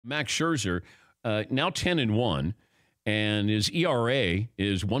Max Scherzer, now 10-1, and his ERA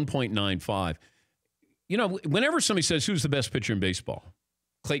is 1.95. You know, whenever somebody says who's the best pitcher in baseball,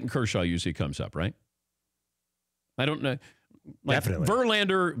 Clayton Kershaw usually comes up, right? I don't know. Definitely.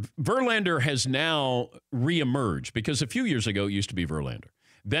 Verlander has now reemerged because a few years ago it used to be Verlander.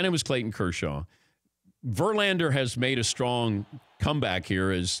 Then it was Clayton Kershaw. Verlander has made a strong comeback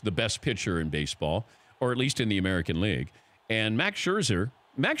here as the best pitcher in baseball, or at least in the American League. And Max Scherzer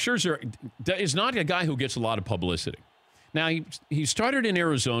is not a guy who gets a lot of publicity. Now, he started in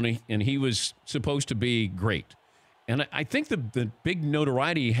Arizona, and he was supposed to be great. And I think the big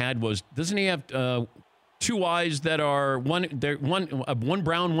notoriety he had was, doesn't he have two eyes that are one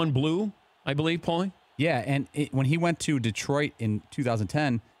brown, one blue, I believe, Paulie? Yeah, and when he went to Detroit in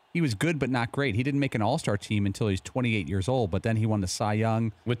 2010, he was good but not great. He didn't make an all-star team until he was 28 years old, but then he won the Cy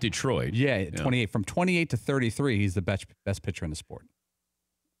Young. With Detroit. Yeah, 28. From 28 to 33, he's the best pitcher in the sport.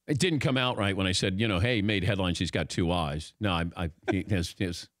 It didn't come out right when I said, hey, he made headlines, he's got two eyes. No, he has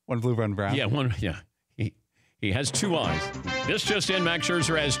one blue, one brown. Yeah, he has two eyes. This just in, Max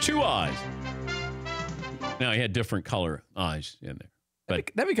Scherzer has two eyes. Now, he had different color eyes in there.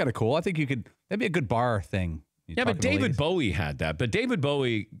 But that'd be kind of cool. I think that'd be a good bar thing. Yeah, but David Bowie had that. But David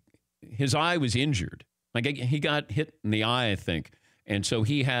Bowie, his eye was injured. Like, he got hit in the eye, I think. And so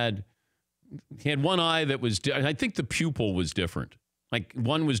he had one eye that was, I think the pupil was different. Like,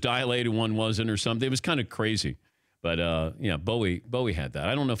 one was dilated, one wasn't or something. It was kind of crazy. But, Bowie had that.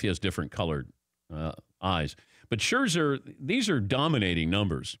 I don't know if he has different colored eyes. But Scherzer, these are dominating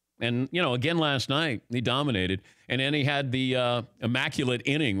numbers. And, again, last night, he dominated. And then he had the immaculate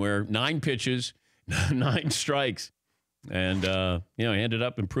inning where 9 pitches, 9 strikes. And, he ended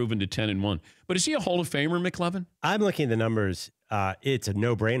up improving to 10-1. But is he a Hall of Famer, McLevin? I'm looking at the numbers. It's a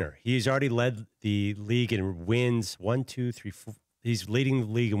no-brainer. He's already led the league in wins 1, 2, 3, 4. He's leading the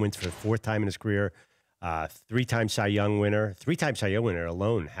league in wins for the 4th time in his career. 3-time Cy Young winner. 3-time Cy Young winner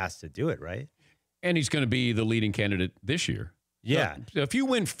alone has to do it, right? And he's going to be the leading candidate this year. Yeah. So if you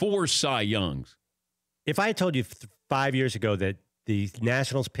win 4 Cy Youngs. If I had told you 5 years ago that the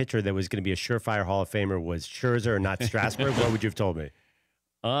Nationals pitcher that was going to be a surefire Hall of Famer was Scherzer and not Strasburg, what would you have told me?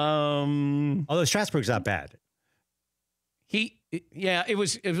 Although Strasburg's not bad. It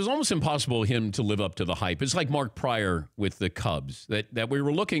was almost impossible for him to live up to the hype. It's like Mark Pryor with the Cubs, that we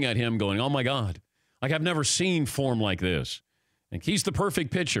were looking at him going, oh, my God, like I've never seen form like this. Like, he's the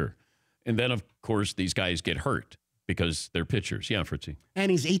perfect pitcher. And then, of course, these guys get hurt because they're pitchers. Yeah, Fritzy. And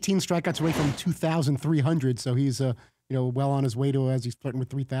he's 18 strikeouts away from 2,300, so he's well on his way to, as he's flirting with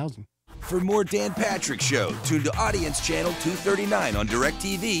 3,000. For more Dan Patrick Show, tune to Audience Channel 239 on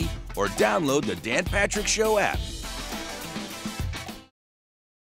DirecTV or download the Dan Patrick Show app.